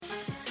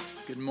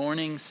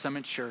morning,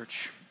 Summit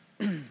Church.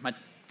 My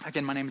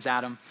name is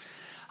Adam,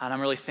 and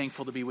I'm really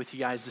thankful to be with you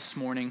guys this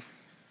morning.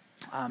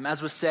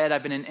 As was said,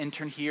 I've been an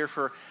intern here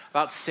for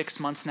about 6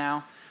 months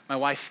now. My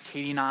wife,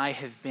 Katie, and I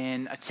have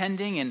been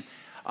attending and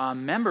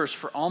members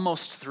for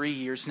almost 3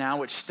 years now,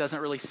 which doesn't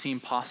really seem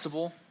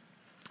possible.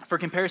 For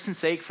comparison's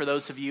sake, for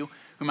those of you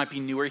who might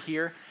be newer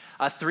here,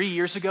 3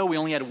 years ago, we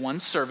only had one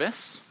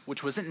service,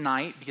 which was at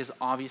night, because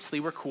obviously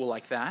we're cool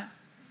like that.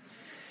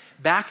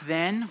 Back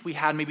then, we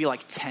had maybe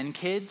like 10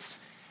 kids.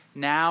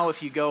 Now,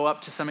 if you go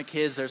up to Summit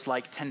Kids, there's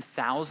like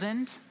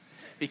 10,000,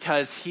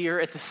 because here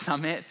at the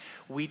Summit,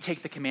 we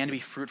take the command to be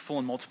fruitful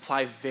and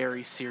multiply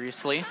very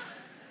seriously.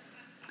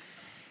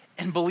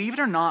 And believe it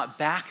or not,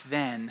 back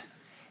then,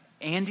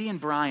 Andy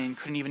and Brian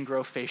couldn't even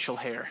grow facial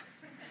hair.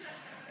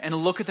 And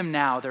look at them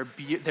now.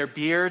 Their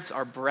beards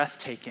are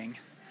breathtaking.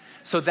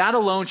 So that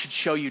alone should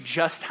show you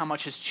just how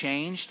much has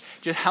changed,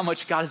 just how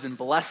much God has been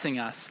blessing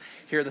us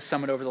here at the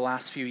Summit over the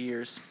last few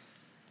years.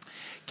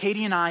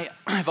 Katie and I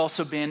have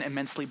also been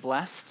immensely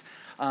blessed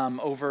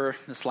over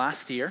this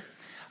last year.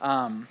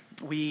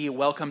 We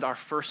welcomed our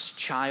first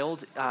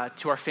child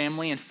to our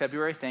family in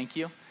February, thank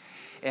you.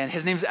 And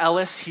his name's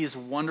Ellis. He is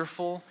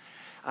wonderful.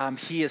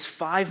 He is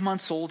 5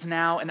 months old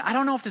now, and I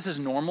don't know if this is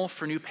normal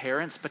for new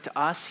parents, but to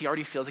us, he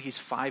already feels like he's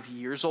 5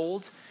 years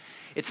old.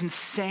 It's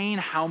insane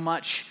how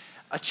much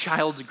a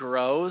child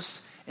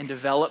grows and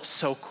develops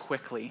so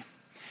quickly.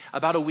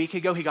 About a week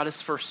ago, he got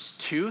his first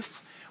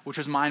tooth, which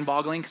was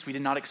mind-boggling because we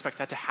did not expect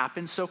that to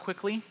happen so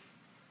quickly.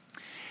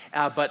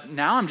 But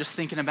now I'm just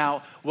thinking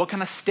about what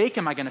kind of steak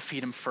am I going to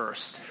feed him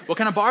first? What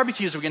kind of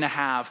barbecues are we going to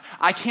have?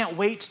 I can't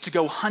wait to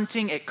go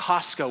hunting at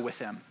Costco with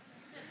him.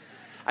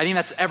 I think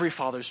that's every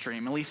father's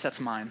dream. At least that's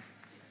mine.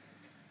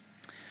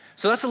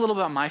 So that's a little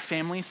about my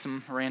family,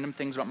 some random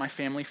things about my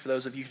family for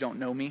those of you who don't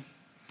know me.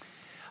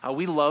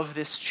 We love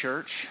this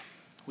church.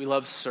 We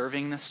love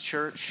serving this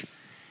church.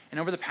 And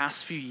over the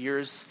past few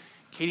years,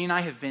 Katie and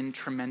I have been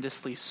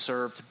tremendously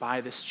served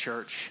by this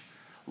church,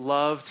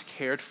 loved,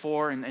 cared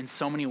for in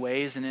so many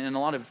ways, and in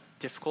a lot of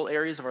difficult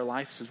areas of our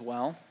lives as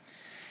well.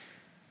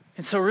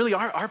 And so really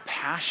our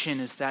passion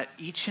is that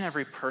each and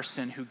every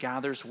person who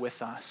gathers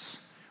with us,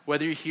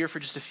 whether you're here for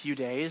just a few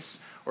days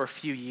or a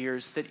few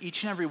years, that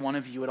each and every one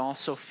of you would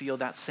also feel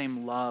that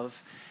same love,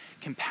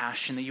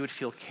 compassion, that you would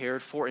feel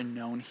cared for and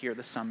known here at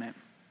the Summit.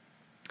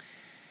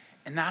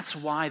 And that's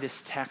why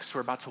this text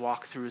we're about to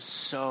walk through is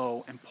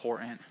so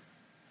important.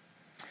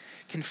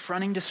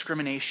 Confronting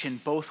discrimination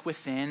both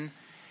within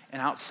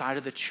and outside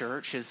of the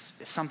church is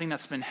something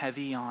that's been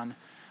heavy on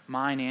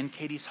mine and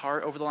Katie's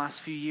heart over the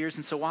last few years.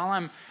 And so while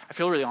I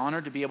feel really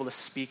honored to be able to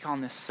speak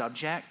on this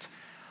subject,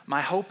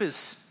 my hope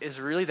is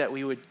really that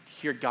we would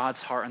hear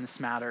God's heart on this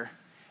matter.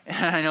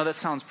 And I know that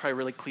sounds probably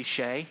really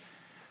cliche,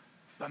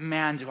 but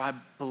man, do I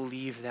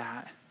believe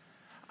that.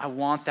 I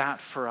want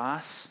that for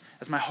us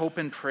as my hope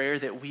and prayer,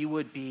 that we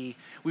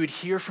would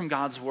hear from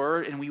God's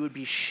word and we would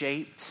be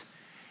shaped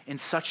in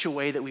such a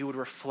way that we would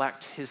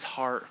reflect his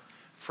heart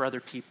for other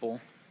people.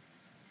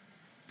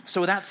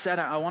 So with that said,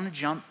 I want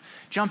to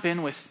jump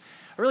in with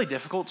a really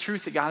difficult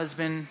truth that God has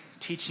been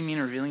teaching me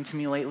and revealing to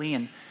me lately,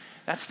 and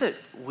that's that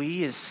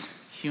we as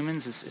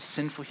humans, as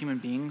sinful human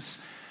beings,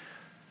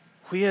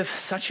 we have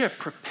such a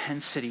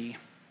propensity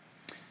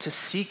to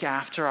seek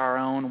after our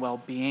own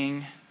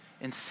well-being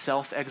and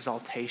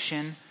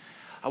self-exaltation.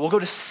 We'll go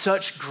to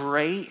such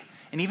great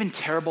and even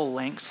terrible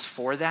lengths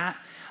for that.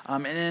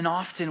 And then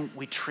often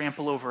we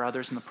trample over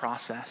others in the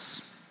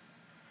process.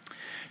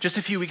 Just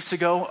a few weeks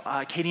ago,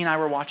 Katie and I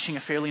were watching a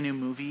fairly new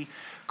movie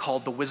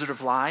called The Wizard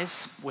of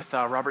Lies with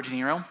Robert De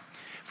Niro.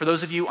 For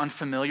those of you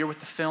unfamiliar with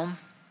the film,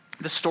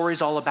 the story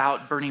is all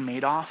about Bernie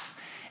Madoff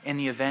and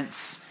the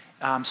events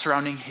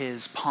surrounding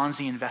his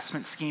Ponzi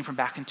investment scheme from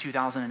back in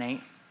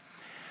 2008.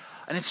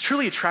 And it's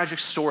truly a tragic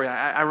story.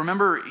 I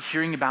remember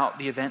hearing about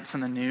the events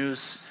in the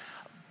news,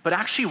 but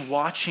actually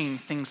watching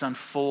things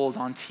unfold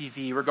on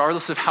TV,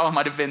 regardless of how it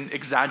might have been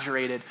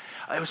exaggerated,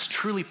 it was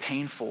truly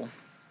painful.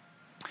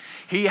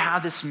 He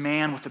had this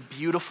man with a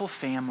beautiful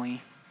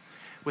family,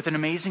 with an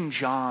amazing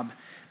job,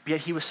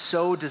 yet he was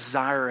so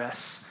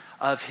desirous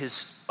of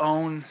his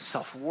own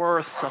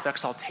self-worth,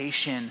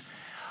 self-exaltation,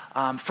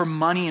 for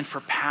money and for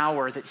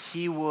power, that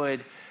he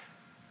would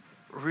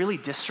really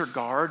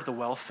disregard the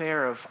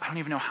welfare of I don't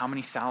even know how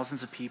many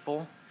thousands of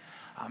people,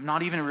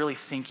 not even really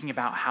thinking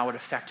about how it would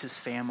affect his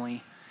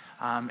family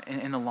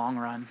in the long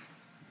run.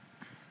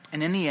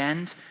 And in the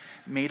end,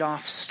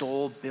 Madoff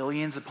stole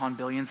billions upon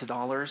billions of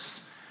dollars,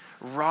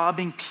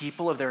 robbing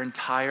people of their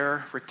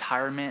entire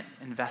retirement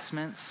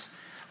investments,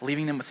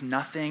 leaving them with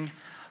nothing,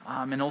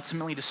 and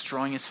ultimately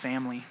destroying his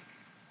family.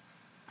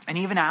 And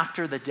even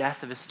after the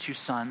death of his two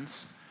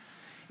sons,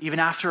 even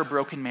after a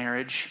broken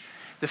marriage,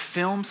 the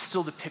film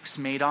still depicts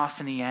Madoff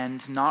in the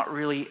end not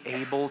really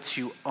able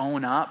to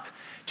own up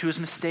to his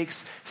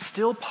mistakes,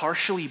 still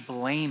partially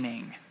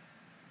blaming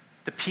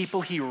the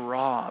people he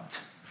robbed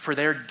for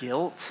their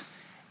guilt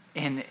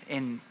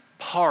in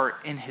part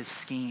in his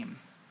scheme.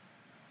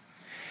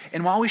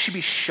 And while we should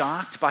be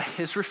shocked by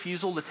his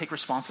refusal to take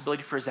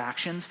responsibility for his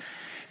actions,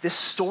 this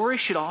story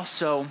should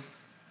also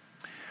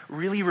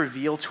really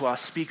reveal to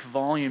us, speak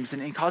volumes,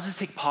 and cause us to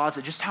take pause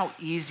at just how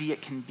easy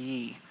it can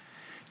be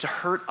to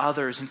hurt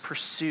others in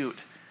pursuit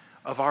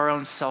of our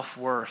own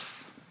self-worth,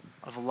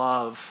 of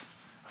love,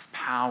 of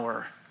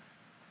power,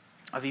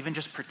 of even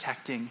just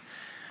protecting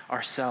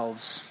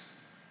ourselves.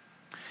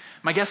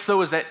 My guess,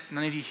 though, is that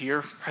none of you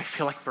here probably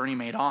feel like Bernie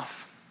Madoff,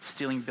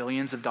 stealing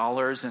billions of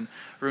dollars and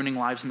ruining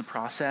lives in the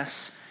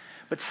process.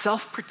 But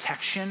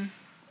self-protection,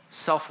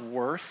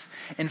 self-worth,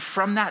 and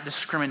from that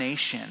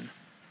discrimination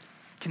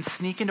can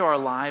sneak into our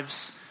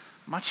lives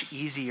much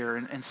easier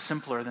and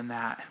simpler than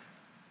that.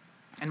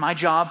 In my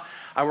job,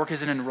 I work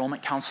as an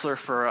enrollment counselor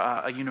for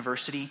a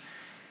university.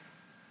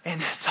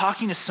 And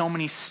talking to so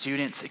many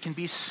students, it can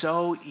be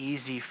so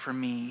easy for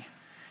me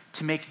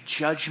to make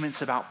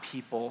judgments about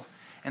people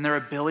and their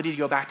ability to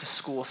go back to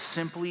school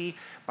simply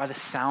by the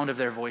sound of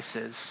their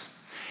voices.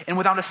 And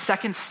without a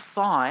second's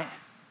thought,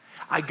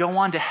 I go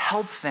on to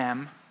help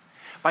them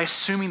by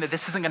assuming that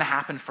this isn't going to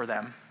happen for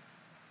them.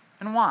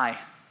 And why?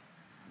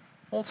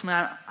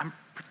 Ultimately, I'm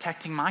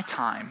protecting my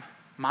time,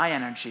 my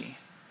energy.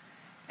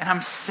 And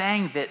I'm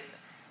saying that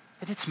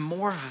it's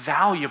more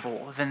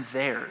valuable than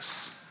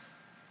theirs.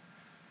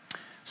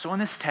 So in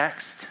this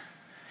text,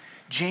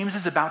 James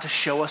is about to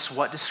show us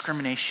what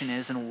discrimination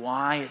is and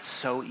why it's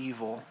so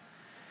evil.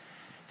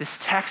 This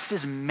text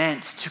is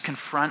meant to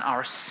confront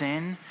our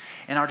sin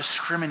and our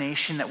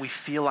discrimination that we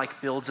feel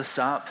like builds us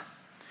up.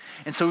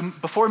 And so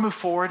before we move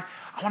forward,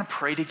 I want to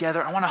pray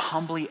together. I want to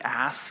humbly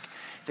ask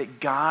that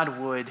God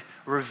would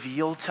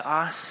reveal to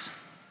us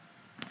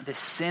this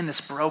sin,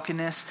 this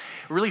brokenness,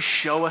 really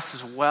show us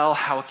as well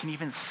how it can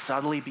even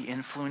subtly be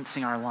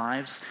influencing our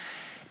lives.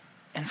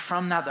 And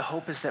from that, the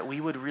hope is that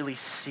we would really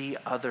see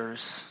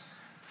others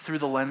through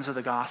the lens of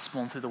the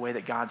gospel and through the way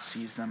that God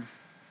sees them.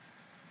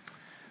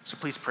 So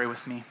please pray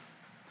with me.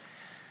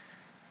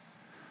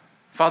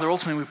 Father,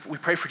 ultimately, we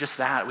pray for just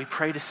that. We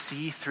pray to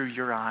see through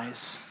your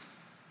eyes.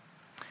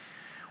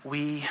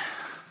 We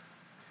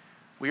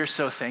are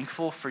so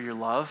thankful for your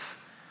love,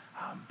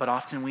 but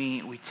often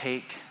we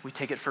take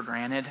it for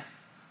granted.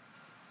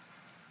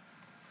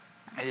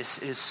 It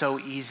is so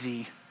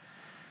easy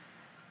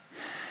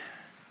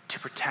to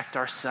protect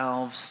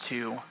ourselves,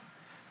 to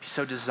be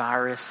so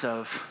desirous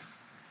of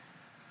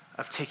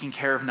taking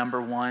care of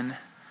number one.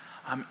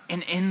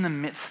 And in the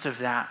midst of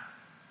that,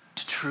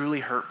 to truly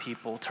hurt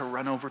people, to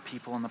run over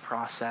people in the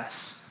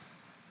process.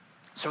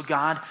 So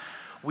God,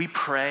 we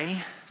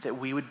pray that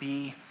we would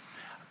be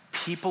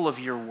people of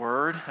your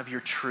word, of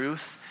your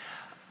truth.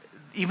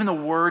 Even the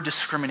word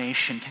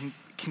discrimination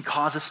can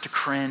cause us to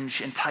cringe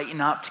and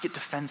tighten up, to get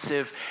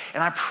defensive.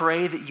 And I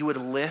pray that you would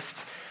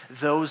lift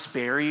those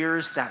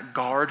barriers, that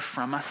guard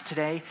from us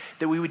today,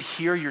 that we would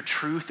hear your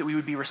truth, that we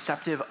would be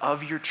receptive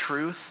of your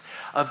truth,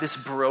 of this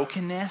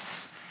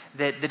brokenness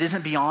that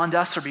isn't beyond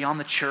us or beyond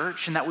the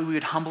church, and that we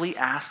would humbly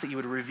ask that you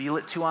would reveal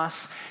it to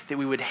us, that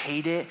we would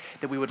hate it,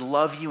 that we would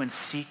love you and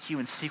seek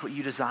what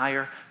you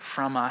desire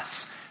from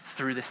us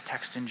through this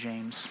text in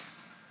James.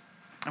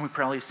 And we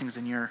pray all these things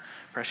in your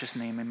precious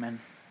name, amen.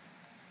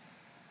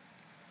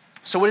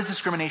 So what is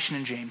discrimination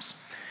in James?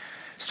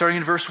 Starting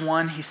in verse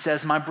 1, he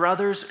says, "My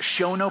brothers,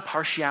 show no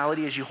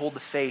partiality as you hold the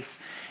faith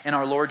in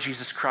our Lord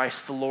Jesus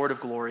Christ, the Lord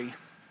of glory."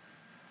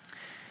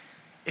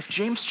 If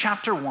James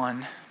chapter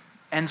 1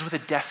 ends with a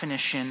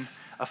definition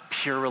of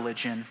pure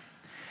religion,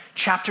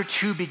 chapter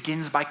 2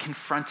 begins by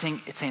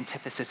confronting its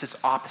antithesis, its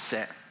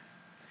opposite.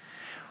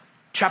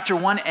 Chapter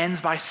 1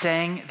 ends by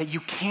saying that you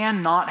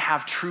cannot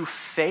have true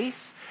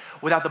faith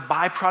without the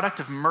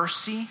byproduct of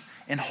mercy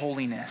and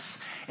holiness.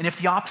 And if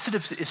the opposite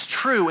is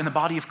true in the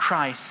body of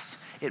Christ,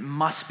 it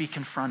must be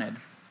confronted.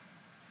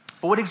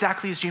 But what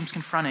exactly is James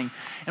confronting?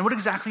 And what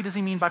exactly does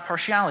he mean by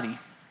partiality?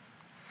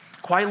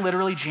 Quite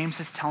literally, James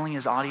is telling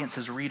his audience,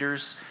 his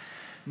readers,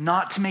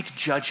 not to make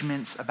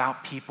judgments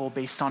about people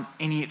based on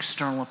any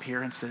external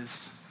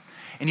appearances.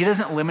 And he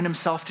doesn't limit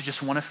himself to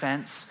just one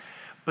offense,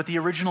 but the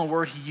original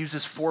word he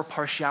uses for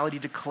partiality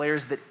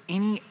declares that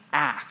any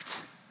act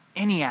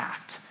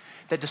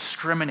that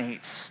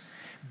discriminates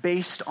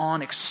based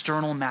on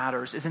external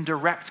matters is in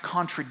direct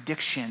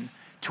contradiction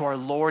to our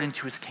Lord and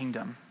to his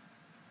kingdom.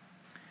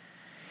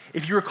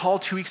 If you recall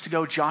 2 weeks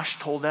ago, Josh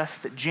told us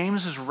that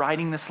James is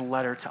writing this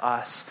letter to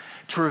us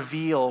to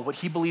reveal what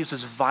he believes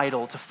is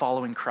vital to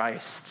following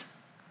Christ.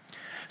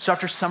 So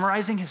after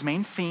summarizing his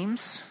main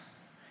themes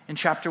in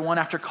chapter 1,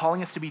 after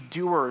calling us to be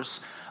doers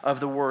of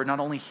the word, not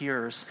only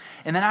hearers,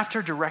 and then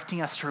after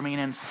directing us to remain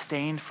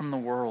unstained from the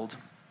world,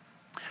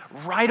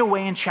 right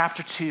away in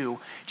chapter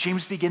 2,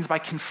 James begins by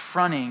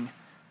confronting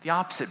the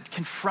opposite,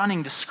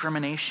 confronting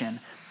discrimination.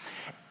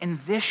 And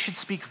this should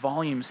speak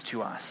volumes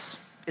to us.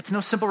 It's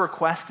no simple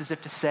request as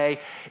if to say,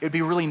 it would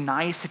be really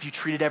nice if you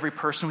treated every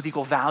person with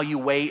equal value,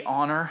 weight,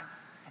 honor,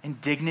 and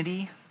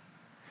dignity.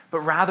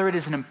 But rather it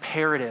is an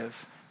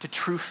imperative to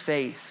true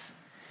faith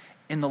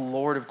in the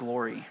Lord of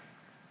glory.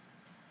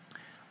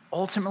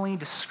 Ultimately,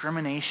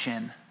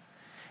 discrimination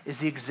is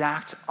the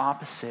exact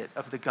opposite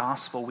of the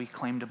gospel we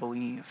claim to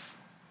believe.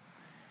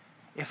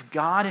 If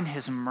God in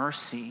his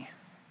mercy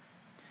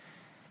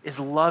is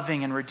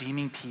loving and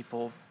redeeming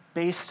people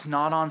based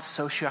not on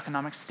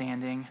socioeconomic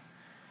standing,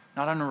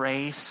 not on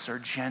race or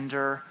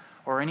gender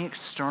or any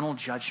external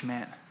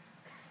judgment.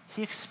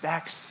 He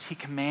expects, he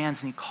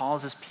commands, and he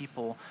calls his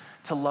people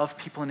to love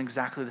people in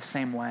exactly the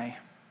same way.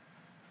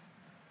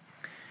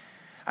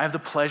 I have the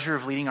pleasure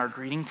of leading our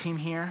greeting team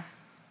here.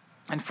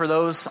 And for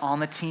those on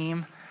the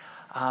team,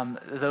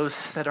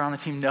 those that are on the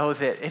team know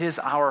that it is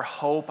our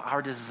hope,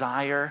 our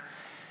desire,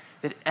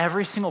 that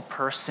every single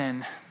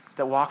person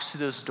that walks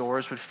through those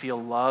doors would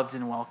feel loved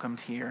and welcomed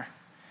here.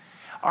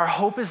 Our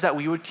hope is that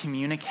we would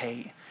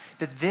communicate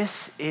that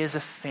this is a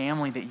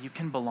family that you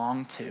can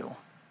belong to.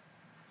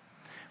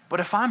 But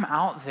if I'm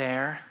out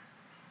there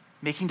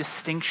making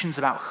distinctions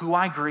about who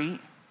I greet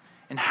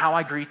and how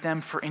I greet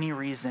them for any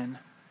reason,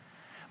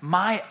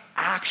 my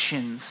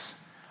actions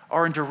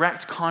are in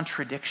direct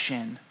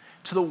contradiction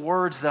to the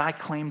words that I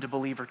claim to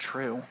believe are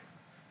true.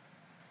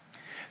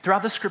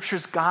 Throughout the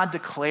scriptures, God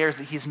declares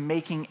that he's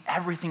making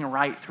everything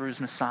right through his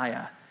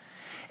Messiah.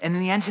 And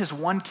in the end, his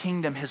one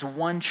kingdom, his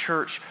one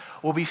church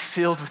will be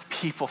filled with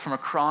people from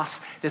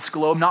across this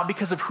globe, not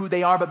because of who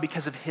they are, but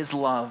because of his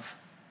love.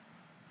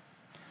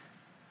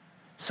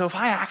 So if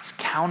I act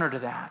counter to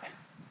that,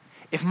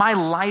 if my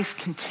life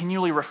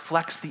continually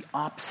reflects the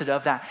opposite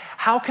of that,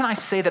 how can I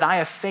say that I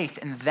have faith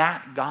in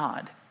that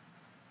God?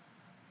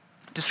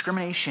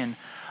 Discrimination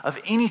of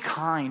any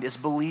kind is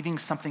believing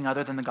something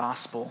other than the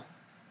gospel.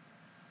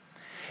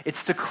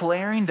 It's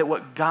declaring that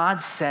what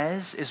God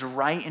says is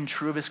right and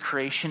true of his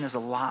creation is a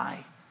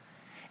lie.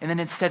 And then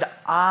instead,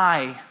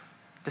 I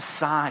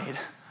decide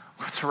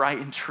what's right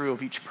and true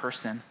of each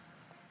person.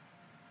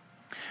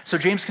 So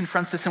James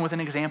confronts this with an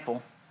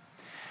example.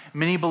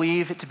 Many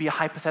believe it to be a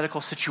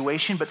hypothetical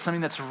situation, but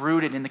something that's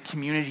rooted in the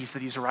communities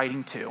that he's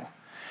writing to.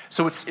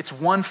 So it's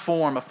one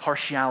form of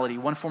partiality,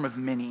 one form of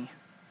many.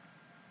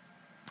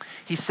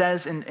 He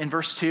says in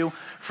verse 2,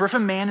 "For if a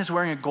man is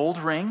wearing a gold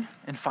ring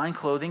and fine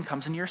clothing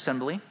comes into your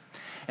assembly,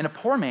 and a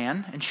poor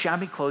man in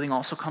shabby clothing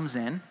also comes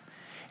in,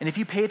 and if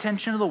you pay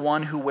attention to the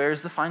one who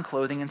wears the fine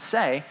clothing and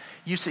say,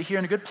 'You sit here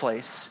in a good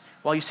place,'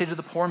 while you say to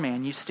the poor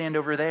man, 'You stand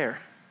over there,'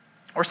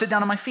 or 'Sit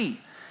down at my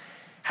feet,'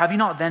 have you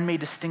not then made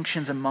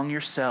distinctions among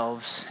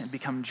yourselves and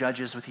become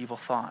judges with evil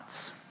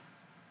thoughts?"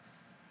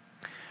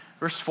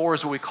 Verse 4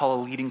 is what we call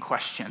a leading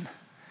question.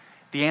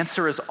 The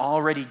answer is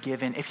already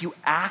given. If you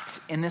act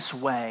in this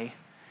way,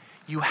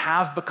 you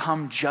have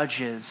become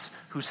judges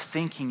whose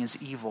thinking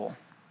is evil.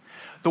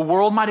 The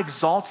world might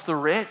exalt the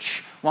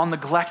rich while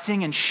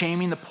neglecting and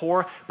shaming the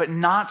poor, but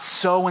not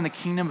so in the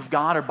kingdom of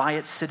God or by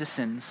its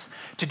citizens.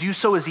 To do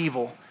so is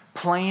evil,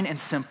 plain and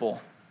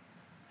simple.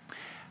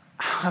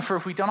 However,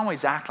 we don't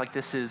always act like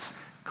this is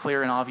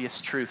clear and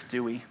obvious truth,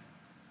 do we?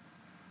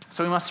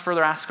 So we must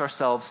further ask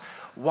ourselves,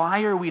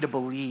 why are we to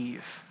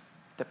believe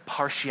that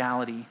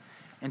partiality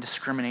and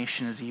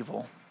discrimination is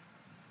evil?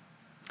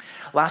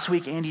 Last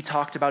week, Andy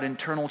talked about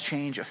internal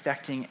change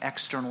affecting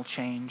external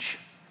change.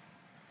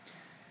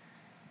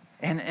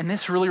 And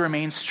this really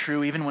remains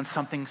true even when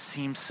something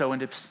seems so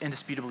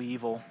indisputably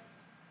evil.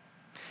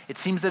 It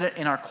seems that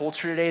in our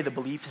culture today, the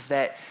belief is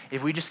that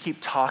if we just keep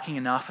talking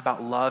enough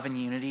about love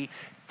and unity,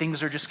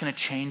 things are just going to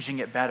change and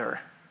get better.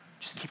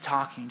 Just keep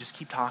talking, just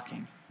keep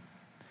talking.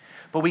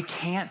 But we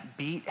can't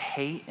beat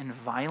hate and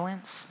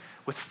violence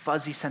with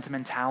fuzzy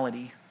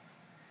sentimentality.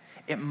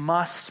 It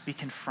must be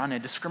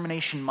confronted.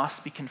 Discrimination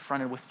must be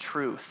confronted with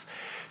truth.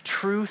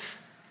 Truth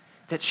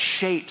that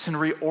shapes and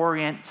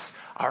reorients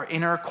our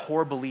inner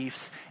core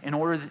beliefs in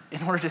order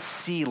to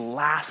see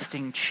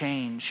lasting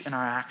change in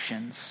our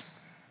actions.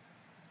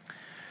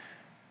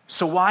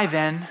 So why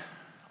then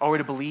are we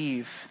to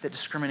believe that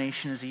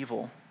discrimination is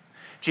evil?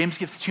 James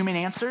gives two main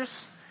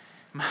answers.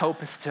 My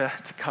hope is to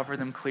cover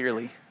them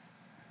clearly.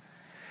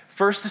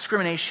 First,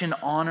 discrimination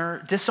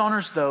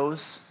dishonors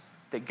those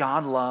that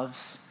God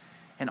loves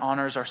and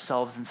honors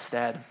ourselves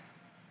instead.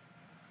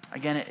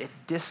 Again, it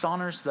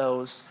dishonors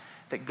those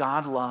that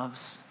God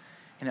loves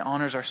and it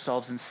honors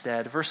ourselves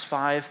instead. Verse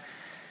 5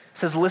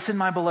 says, "Listen,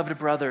 my beloved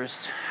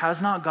brothers,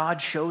 has not God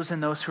chosen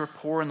those who are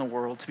poor in the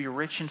world to be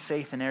rich in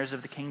faith and heirs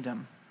of the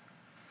kingdom,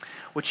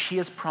 which he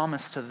has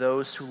promised to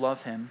those who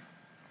love him?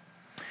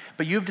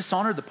 But you have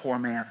dishonored the poor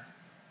man.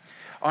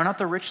 Are not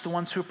the rich the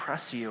ones who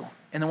oppress you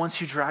and the ones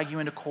who drag you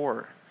into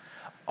court?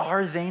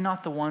 Are they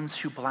not the ones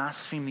who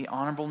blaspheme the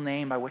honorable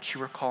name by which you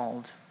were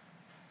called?"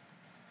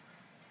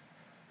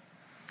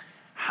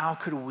 How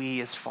could we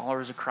as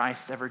followers of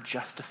Christ ever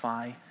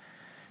justify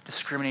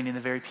discriminating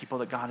the very people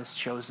that God has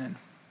chosen?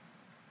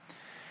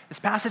 This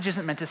passage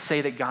isn't meant to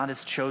say that God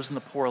has chosen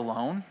the poor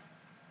alone,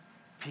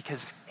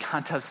 because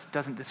God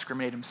doesn't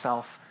discriminate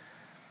himself,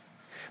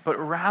 but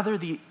rather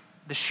the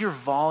sheer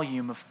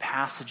volume of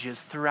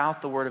passages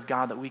throughout the Word of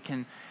God that we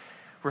can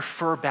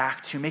refer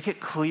back to make it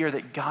clear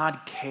that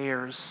God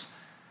cares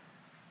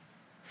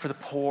for the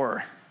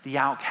poor, the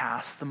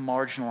outcast, the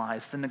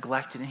marginalized, the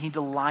neglected, and he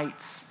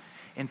delights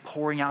in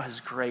pouring out his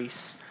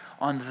grace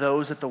on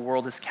those that the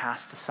world has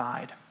cast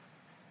aside.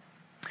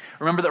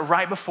 Remember that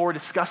right before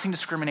discussing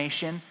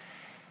discrimination,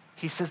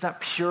 he says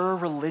that pure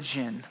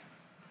religion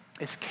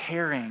is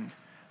caring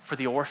for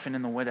the orphan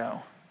and the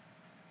widow.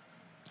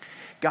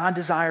 God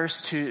desires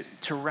to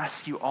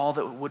rescue all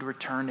that would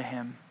return to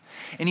him.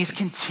 And he's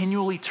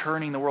continually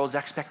turning the world's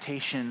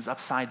expectations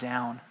upside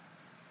down.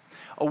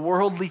 A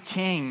worldly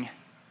king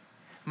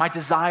might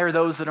desire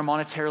those that are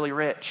monetarily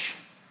rich.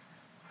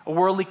 A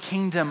worldly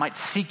kingdom might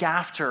seek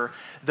after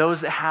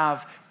those that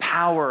have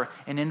power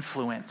and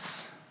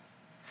influence.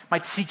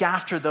 Might seek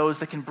after those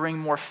that can bring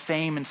more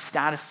fame and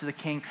status to the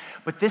king.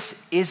 But this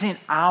isn't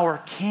our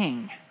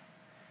king.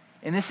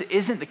 And this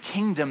isn't the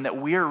kingdom that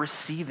we're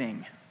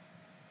receiving.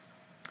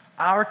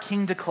 Our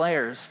king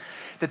declares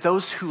that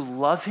those who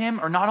love him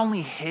are not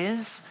only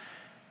his,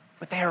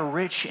 but they are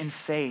rich in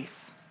faith.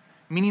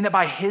 Meaning that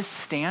by his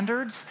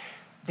standards,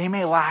 they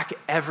may lack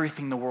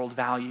everything the world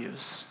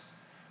values,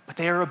 but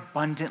they are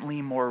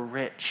abundantly more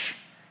rich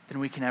than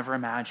we can ever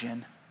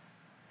imagine.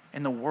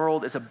 And the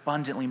world is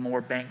abundantly more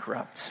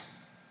bankrupt.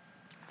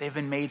 They've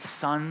been made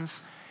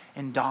sons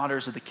and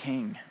daughters of the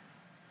king.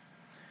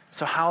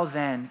 So how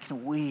then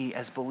can we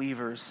as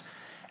believers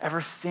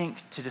ever think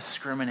to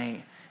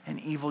discriminate an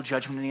evil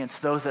judgment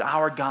against those that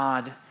our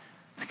God,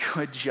 the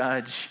good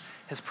judge,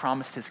 has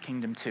promised his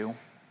kingdom to?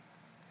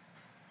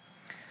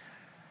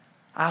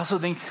 I also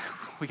think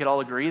we could all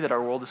agree that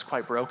our world is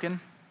quite broken.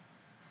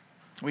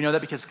 We know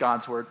that because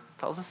God's word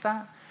tells us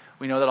that.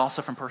 We know that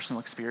also from personal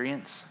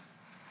experience.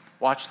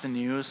 Watch the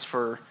news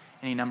for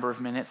any number of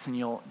minutes and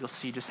you'll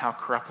see just how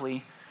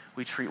corruptly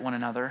we treat one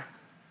another.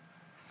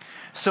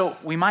 So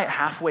we might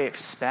halfway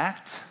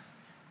expect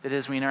that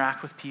as we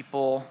interact with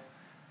people,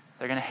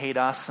 they're going to hate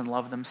us and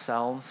love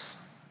themselves.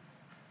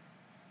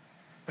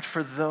 But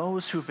for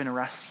those who have been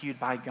rescued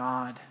by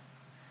God,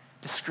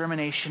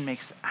 discrimination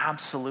makes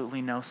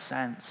absolutely no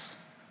sense.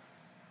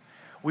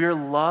 We are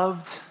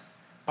loved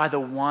by the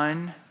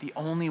one, the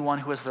only one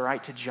who has the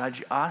right to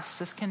judge us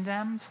as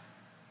condemned,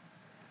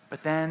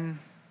 but then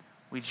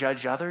we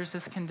judge others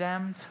as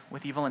condemned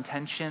with evil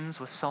intentions,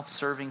 with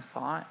self-serving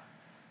thought.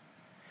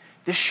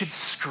 This should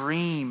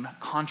scream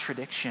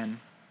contradiction.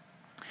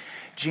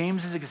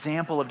 James's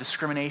example of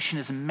discrimination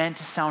is meant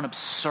to sound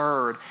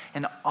absurd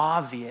and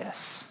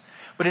obvious,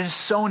 but it is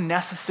so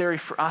necessary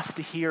for us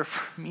to hear,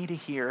 for me to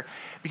hear,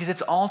 because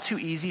it's all too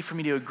easy for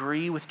me to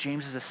agree with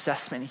James's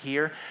assessment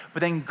here, but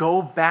then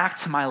go back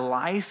to my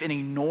life and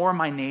ignore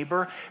my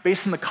neighbor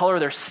based on the color of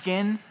their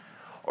skin,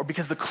 or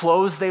because the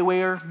clothes they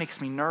wear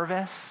makes me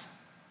nervous,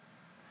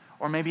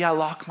 or maybe I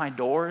lock my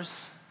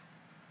doors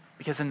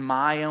because in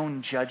my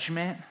own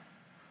judgment,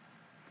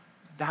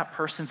 that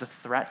person's a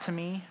threat to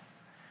me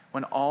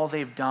when all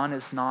they've done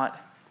is not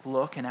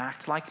look and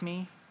act like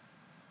me.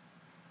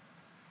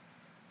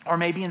 Or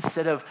maybe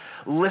instead of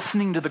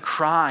listening to the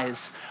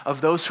cries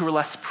of those who are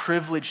less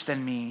privileged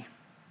than me,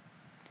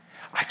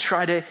 I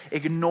try to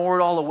ignore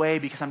it all away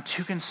because I'm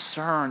too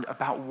concerned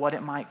about what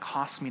it might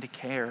cost me to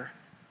care.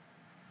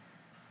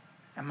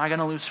 Am I going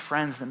to lose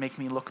friends that make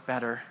me look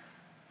better?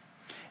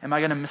 Am I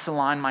going to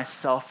misalign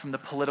myself from the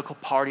political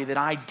party that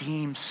I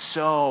deem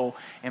so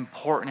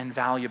important and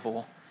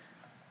valuable?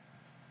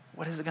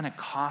 What is it going to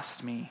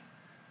cost me?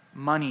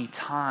 Money,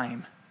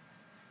 time.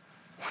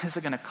 What is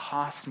it going to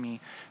cost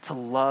me to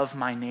love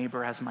my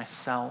neighbor as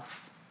myself?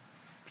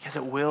 Because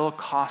it will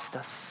cost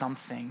us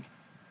something.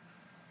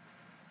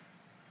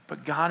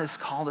 But God has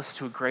called us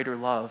to a greater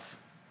love.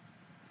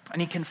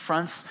 And he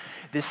confronts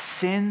this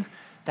sin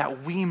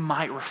that we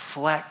might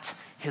reflect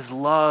his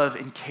love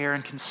and care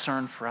and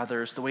concern for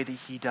others the way that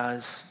he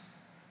does.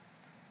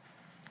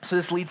 So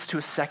this leads to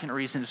a second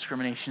reason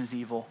discrimination is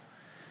evil.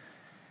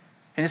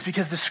 And it's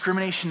because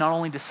discrimination not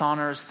only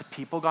dishonors the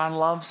people God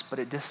loves, but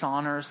it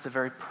dishonors the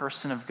very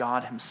person of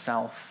God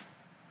himself.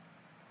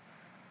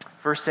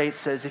 Verse 8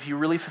 says, if you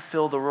really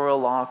fulfill the royal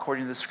law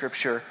according to the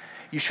scripture,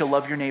 you shall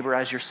love your neighbor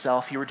as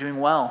yourself. You are doing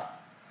well.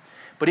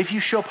 But if you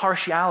show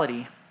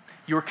partiality,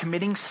 you are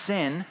committing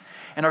sin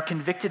and are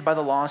convicted by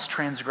the law as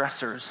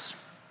transgressors.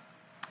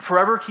 For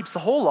whoever keeps the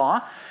whole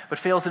law, but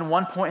fails in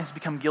one point has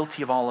become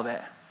guilty of all of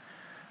it.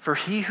 For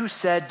he who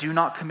said, do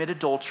not commit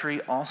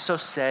adultery, also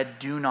said,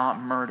 do not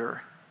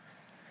murder.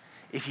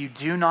 If you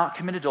do not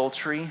commit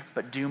adultery,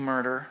 but do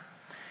murder,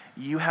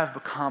 you have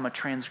become a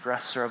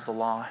transgressor of the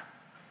law.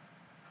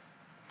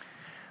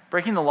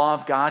 Breaking the law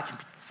of God can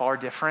be far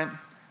different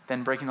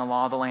than breaking the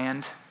law of the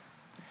land.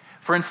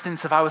 For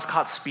instance, if I was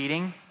caught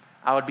speeding,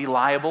 I would be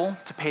liable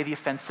to pay the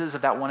offenses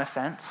of that one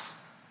offense.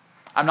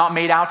 I'm not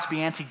made out to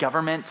be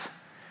anti-government.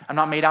 I'm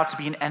not made out to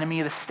be an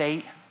enemy of the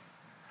state.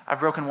 I've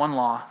broken one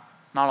law.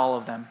 Not all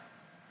of them.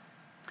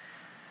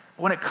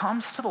 But when it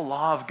comes to the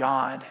law of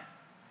God,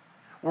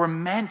 we're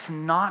meant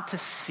not to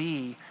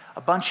see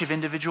a bunch of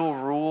individual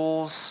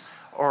rules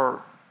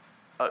or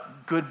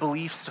good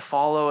beliefs to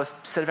follow, a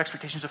set of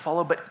expectations to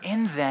follow, but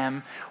in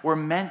them, we're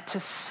meant to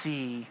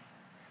see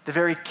the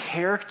very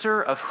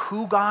character of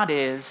who God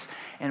is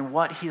and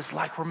what he is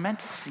like. We're meant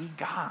to see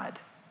God.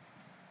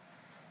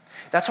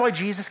 That's why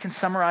Jesus can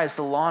summarize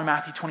the law in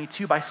Matthew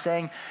 22 by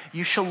saying,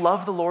 you shall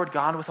love the Lord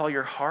God with all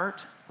your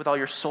heart, with all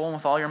your soul, and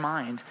with all your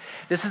mind.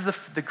 This is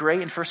the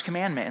great and first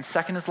commandment, and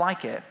second is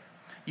like it.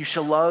 You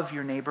shall love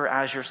your neighbor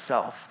as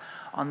yourself.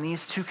 On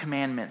these two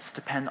commandments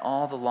depend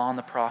all the law and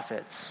the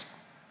prophets.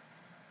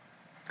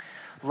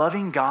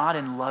 Loving God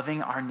and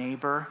loving our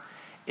neighbor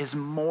is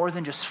more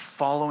than just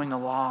following the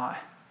law.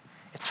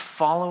 It's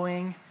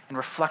following and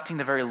reflecting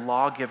the very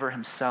lawgiver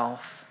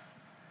himself.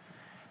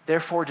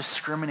 Therefore,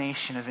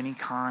 discrimination of any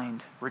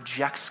kind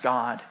rejects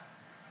God.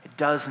 It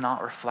does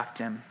not reflect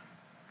him.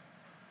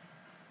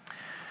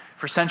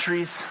 For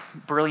centuries,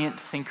 brilliant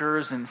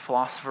thinkers and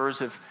philosophers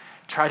have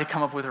tried to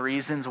come up with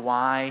reasons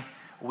why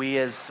we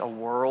as a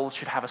world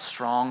should have a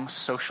strong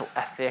social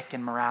ethic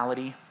and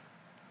morality.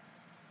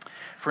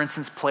 For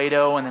instance,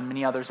 Plato and then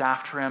many others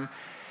after him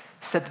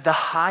said that the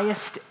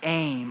highest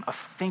aim of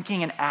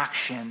thinking and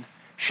action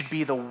should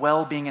be the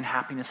well-being and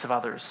happiness of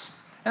others.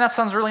 And that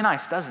sounds really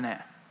nice, doesn't it?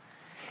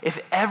 If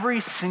every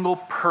single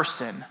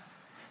person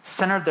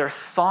centered their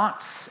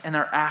thoughts and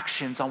their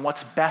actions on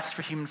what's best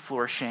for human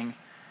flourishing,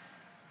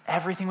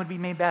 everything would be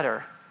made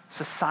better.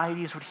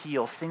 Societies would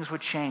heal. Things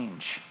would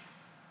change.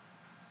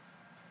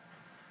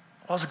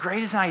 Well, as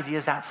great as an idea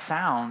as that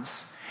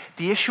sounds,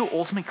 the issue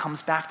ultimately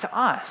comes back to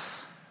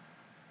us.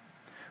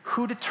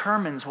 Who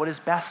determines what is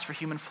best for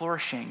human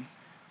flourishing?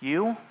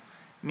 You?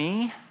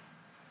 Me?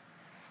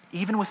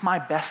 Even with my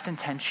best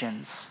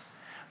intentions,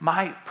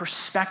 my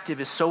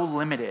perspective is so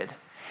limited.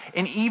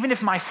 And even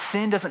if my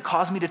sin doesn't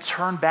cause me to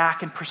turn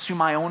back and pursue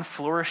my own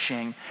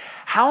flourishing,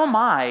 how am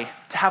I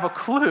to have a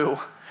clue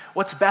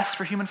what's best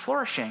for human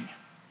flourishing?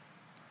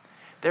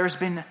 There's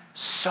been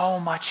so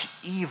much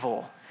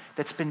evil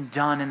that's been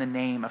done in the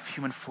name of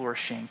human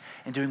flourishing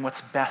and doing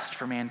what's best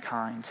for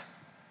mankind.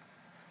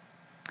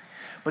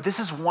 But this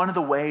is one of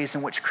the ways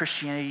in which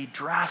Christianity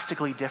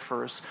drastically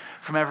differs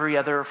from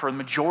for the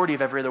majority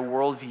of every other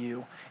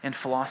worldview and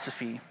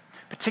philosophy,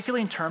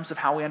 particularly in terms of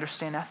how we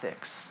understand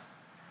ethics.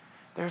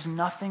 There's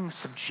nothing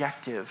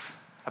subjective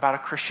about a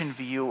Christian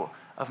view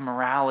of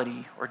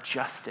morality or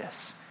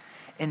justice,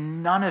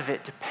 and none of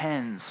it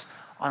depends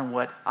on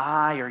what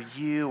I or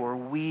you or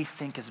we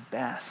think is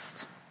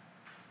best.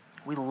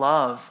 We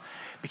love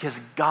because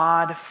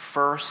God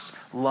first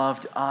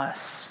loved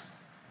us.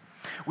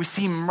 We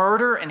see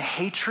murder and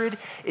hatred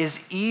is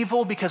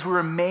evil because we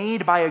were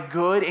made by a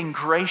good and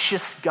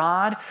gracious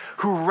God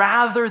who,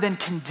 rather than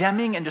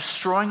condemning and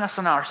destroying us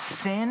on our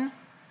sin,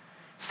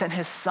 sent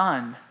his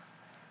Son,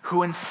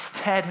 who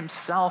instead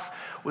himself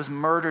was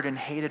murdered and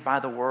hated by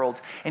the world.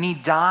 And he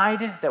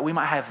died that we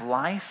might have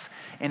life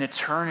and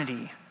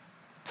eternity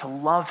to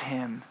love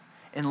him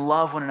and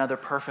love one another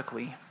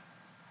perfectly.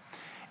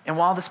 And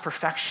while this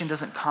perfection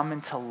doesn't come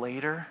until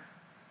later,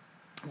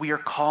 we are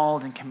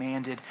called and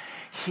commanded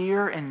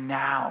here and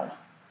now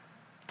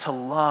to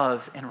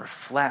love and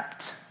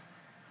reflect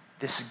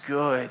this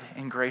good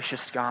and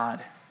gracious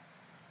God.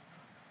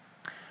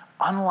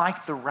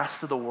 Unlike the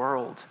rest of the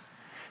world,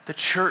 the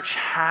church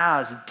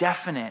has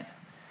definite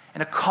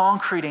and a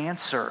concrete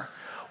answer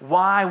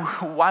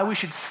why we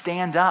should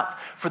stand up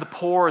for the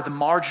poor, the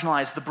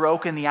marginalized, the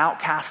broken, the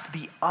outcast,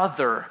 the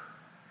other,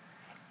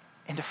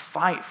 and to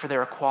fight for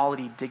their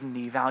equality,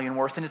 dignity, value, and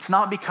worth. And it's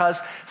not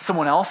because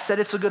someone else said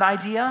it's a good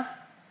idea,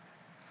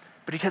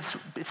 but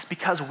it's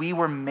because we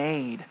were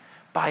made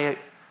by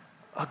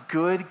a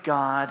good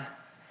God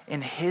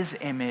in his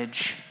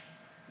image,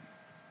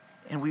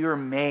 and we were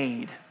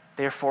made,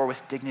 therefore,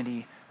 with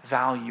dignity,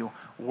 value,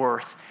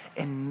 worth,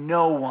 and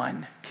no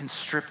one can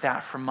strip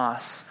that from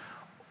us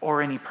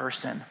or any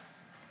person.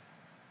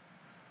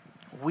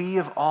 We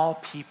of all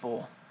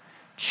people,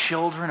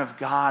 children of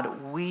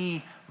God,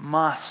 we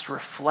must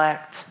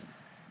reflect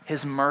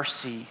his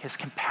mercy, his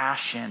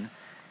compassion,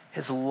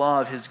 his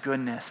love, his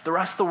goodness. The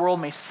rest of the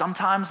world may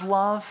sometimes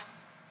love,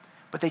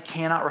 but they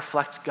cannot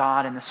reflect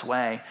God in this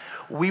way.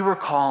 We were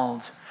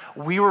called,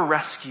 we were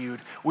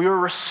rescued, we were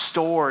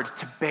restored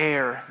to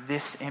bear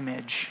this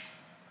image.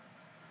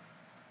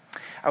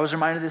 I was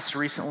reminded of this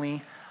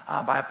recently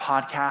by a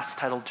podcast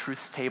titled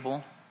Truth's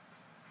Table.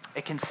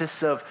 It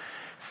consists of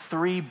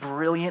 3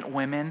 brilliant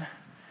women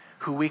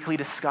who weekly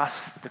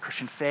discuss the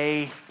Christian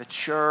faith, the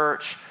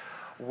church,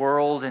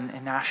 world,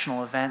 and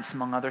national events,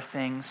 among other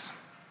things.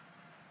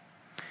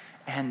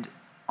 And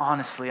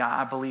honestly,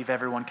 I believe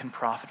everyone can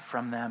profit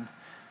from them.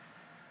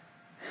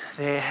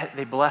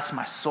 They bless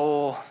my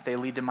soul, they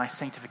lead to my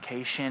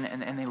sanctification,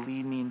 and they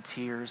lead me in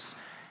tears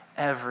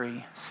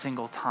every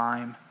single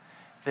time.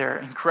 They're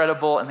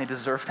incredible, and they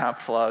deserve that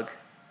plug.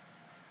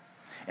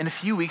 And a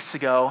few weeks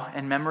ago,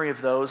 in memory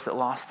of those that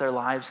lost their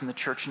lives in the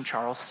church in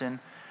Charleston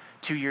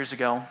 2 years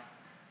ago,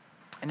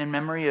 and in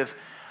memory of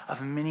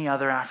many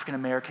other African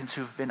Americans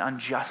who've been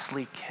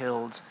unjustly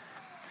killed,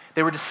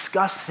 they were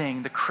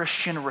discussing the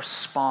Christian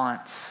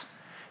response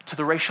to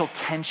the racial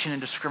tension and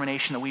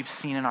discrimination that we've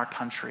seen in our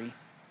country.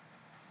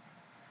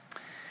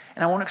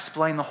 And I won't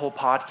explain the whole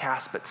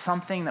podcast, but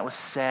something that was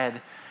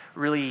said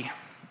really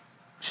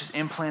just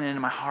implanted into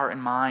my heart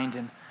and mind,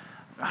 and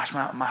gosh,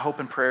 my hope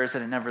and prayer is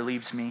that it never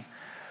leaves me.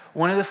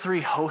 One of the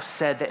 3 hosts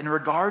said that in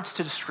regards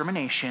to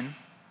discrimination,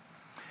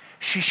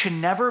 she should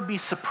never be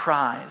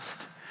surprised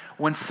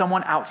when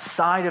someone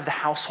outside of the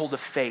household of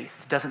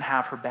faith doesn't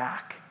have her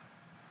back.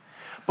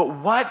 But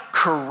what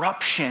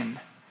corruption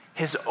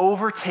has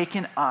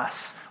overtaken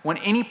us when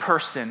any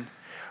person,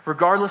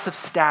 regardless of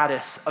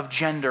status, of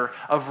gender,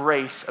 of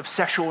race, of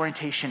sexual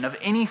orientation, of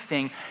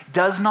anything,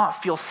 does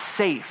not feel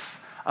safe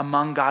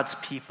among God's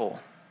people.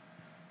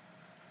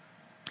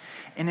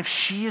 And if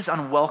she is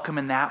unwelcome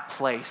in that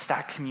place,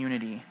 that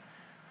community,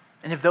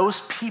 and if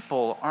those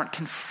people aren't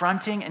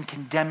confronting and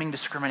condemning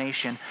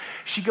discrimination,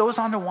 she goes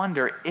on to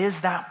wonder,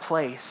 is that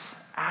place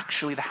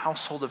actually the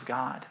household of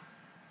God?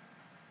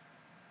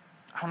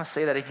 I want to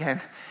say that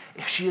again.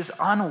 If she is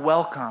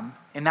unwelcome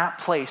in that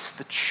place,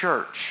 the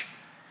church,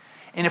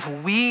 and if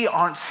we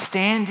aren't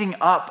standing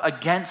up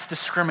against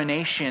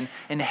discrimination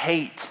and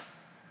hate,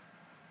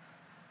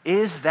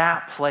 is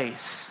that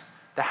place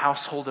the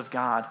household of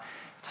God?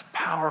 It's a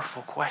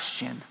powerful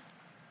question.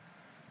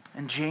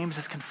 And James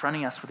is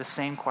confronting us with the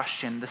same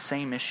question, the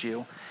same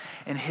issue.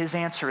 And his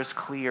answer is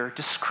clear.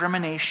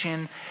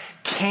 Discrimination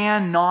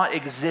cannot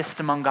exist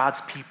among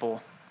God's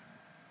people.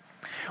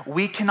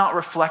 We cannot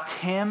reflect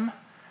him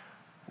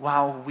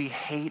while we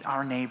hate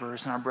our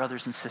neighbors and our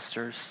brothers and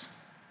sisters.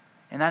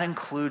 And that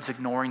includes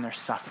ignoring their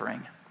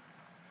suffering.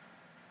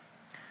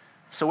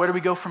 So where do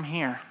we go from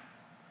here?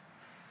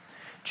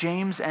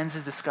 James ends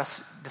his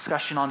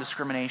discussion on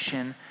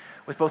discrimination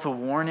with both a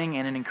warning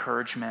and an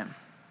encouragement.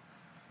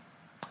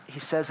 He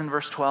says in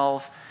verse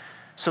 12,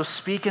 "So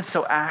speak and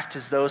so act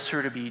as those who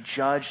are to be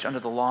judged under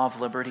the law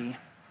of liberty.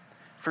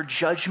 For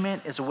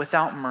judgment is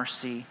without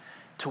mercy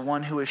to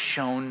one who has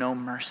shown no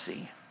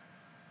mercy."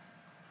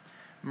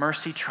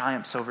 Mercy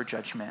triumphs over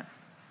judgment.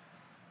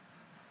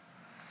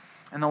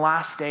 In the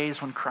last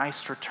days, when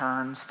Christ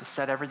returns to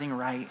set everything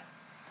right,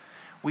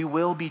 we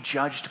will be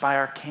judged by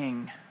our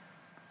King.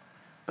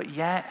 But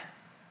yet,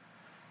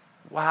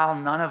 while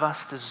none of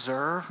us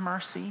deserve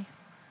mercy,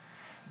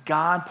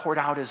 God poured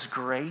out his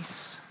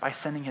grace by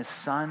sending his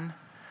Son,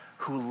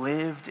 who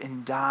lived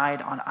and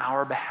died on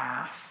our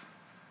behalf.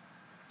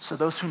 So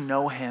those who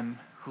know him,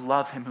 who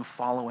love him, who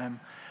follow him,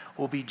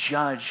 will be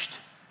judged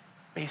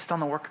based on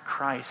the work of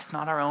Christ,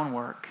 not our own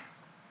work.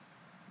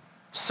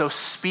 So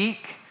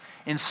speak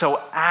and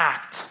so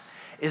act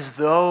as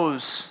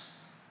those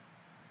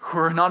who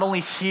are not only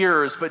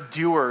hearers but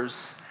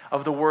doers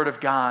of the word of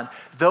God,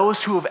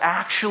 those who have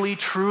actually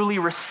truly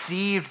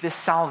received this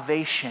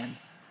salvation.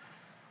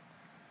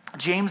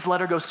 James'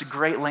 letter goes to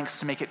great lengths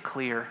to make it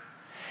clear.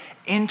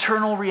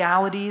 Internal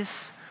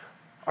realities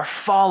are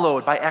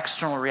followed by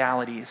external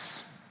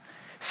realities.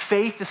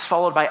 Faith is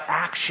followed by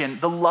action.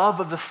 The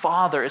love of the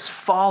Father is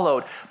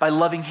followed by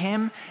loving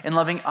him and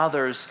loving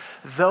others.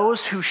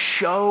 Those who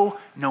show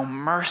no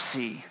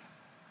mercy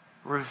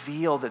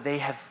reveal that they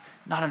have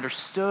not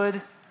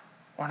understood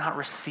or not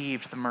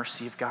received the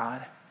mercy of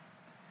God.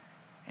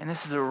 And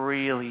this is a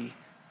really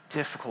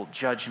difficult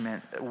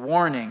judgment,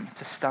 warning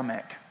to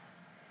stomach.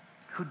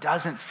 Who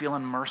doesn't feel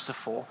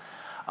unmerciful,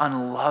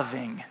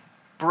 unloving,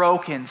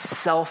 broken,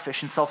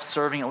 selfish, and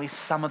self-serving at least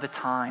some of the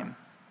time?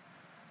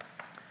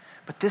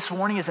 But this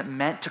warning isn't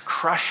meant to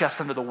crush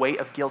us under the weight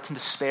of guilt and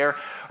despair.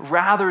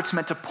 Rather, it's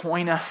meant to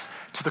point us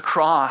to the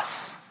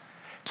cross,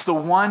 to the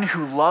one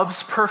who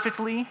loves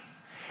perfectly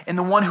and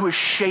the one who is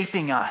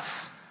shaping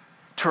us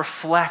to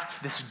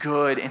reflect this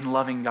good and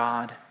loving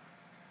God.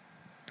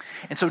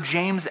 And so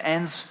James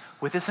ends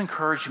with this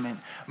encouragement.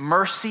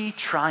 Mercy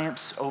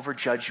triumphs over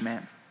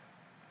judgment.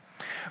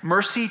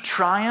 Mercy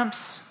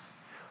triumphs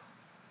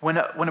when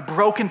a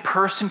broken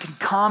person can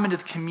come into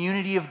the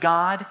community of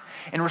God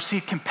and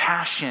receive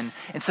compassion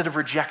instead of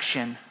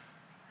rejection.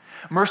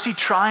 Mercy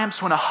triumphs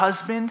when a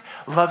husband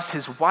loves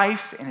his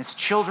wife and his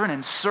children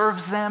and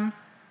serves them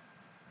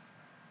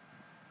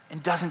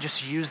and doesn't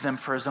just use them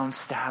for his own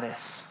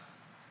status.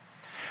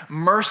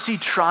 Mercy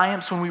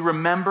triumphs when we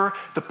remember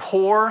the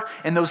poor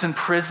and those in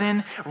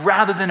prison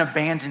rather than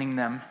abandoning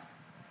them.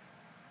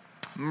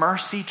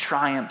 Mercy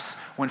triumphs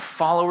when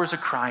followers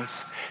of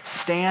Christ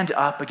stand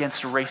up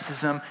against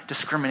racism,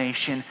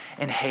 discrimination,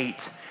 and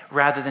hate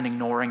rather than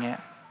ignoring it.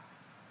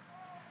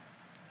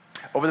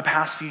 Over the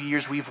past few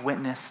years, we've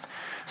witnessed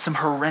some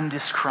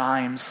horrendous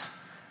crimes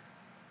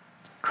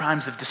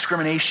of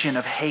discrimination,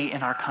 of hate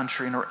in our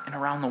country and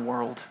around the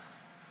world.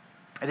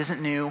 It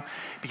isn't new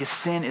because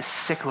sin is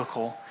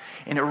cyclical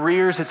and it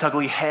rears its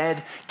ugly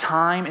head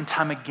time and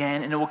time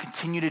again, and it will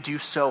continue to do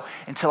so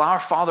until our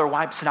Father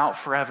wipes it out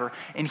forever,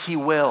 and he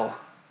will.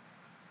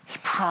 He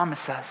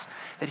promised us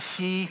that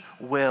he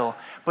will.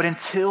 But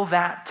until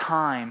that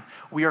time,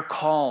 we are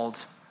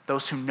called,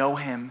 those who know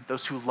him,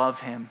 those who love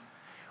him,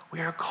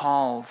 we are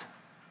called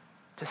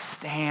to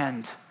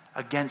stand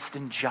against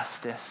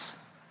injustice,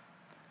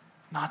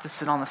 not to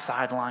sit on the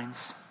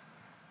sidelines.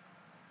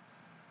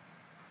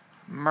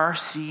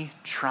 Mercy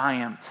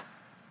triumphed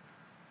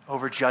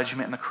over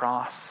judgment and the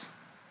cross.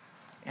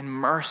 And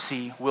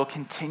mercy will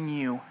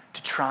continue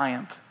to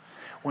triumph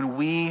when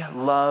we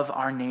love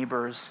our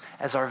neighbors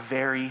as our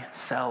very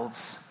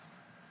selves.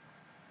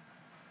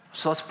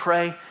 So let's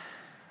pray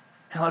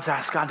and let's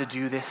ask God to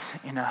do this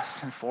in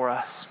us and for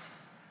us.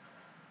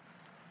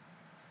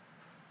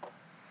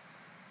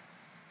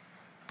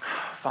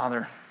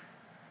 Father,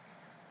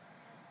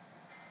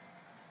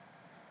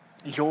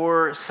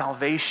 Your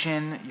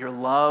salvation, your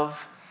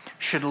love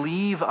should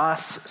leave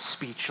us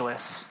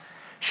speechless,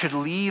 should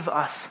leave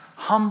us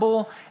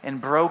humble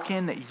and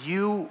broken, that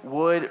you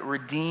would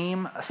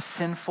redeem a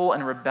sinful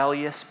and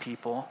rebellious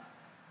people.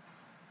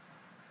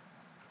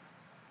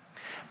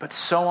 But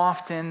so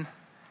often,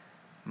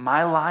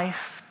 my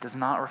life does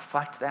not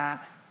reflect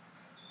that.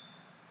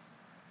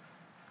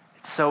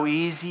 It's so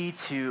easy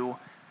to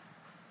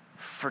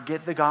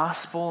forget the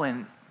gospel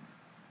and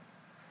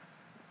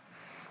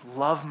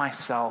love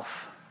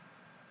myself.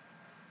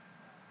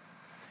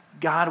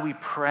 God, we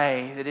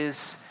pray that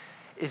as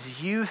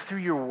you through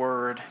your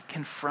word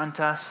confront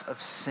us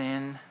of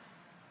sin,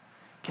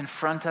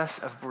 confront us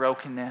of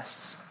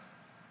brokenness,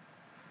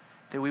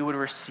 that we would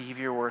receive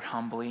your word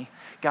humbly.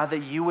 God,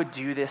 that you would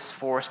do this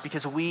for us,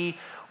 because we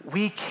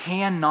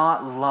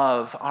cannot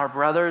love our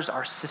brothers,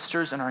 our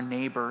sisters, and our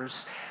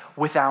neighbors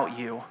without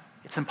you.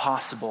 It's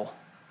impossible.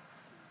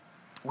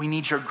 We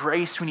need your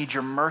grace. We need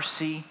your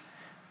mercy.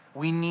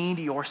 We need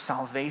your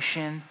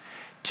salvation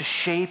to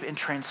shape and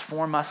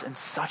transform us in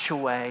such a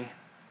way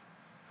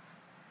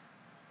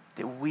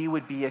that we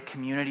would be a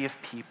community of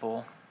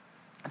people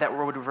that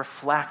would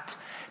reflect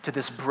to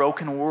this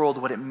broken world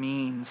what it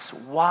means,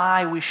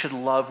 why we should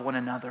love one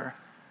another,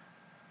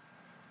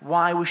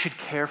 why we should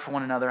care for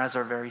one another as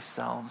our very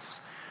selves.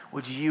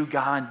 Would you,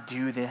 God,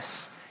 do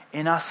this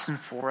in us and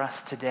for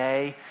us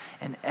today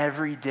and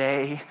every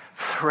day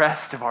for the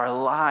rest of our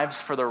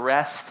lives, for the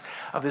rest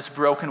of this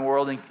broken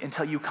world,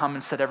 until you come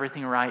and set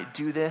everything right.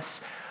 Do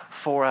this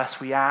for us.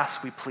 We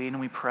ask, we plead, and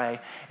we pray.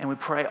 And we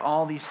pray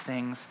all these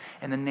things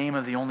in the name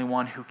of the only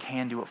one who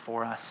can do it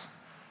for us.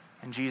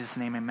 In Jesus'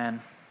 name,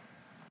 amen.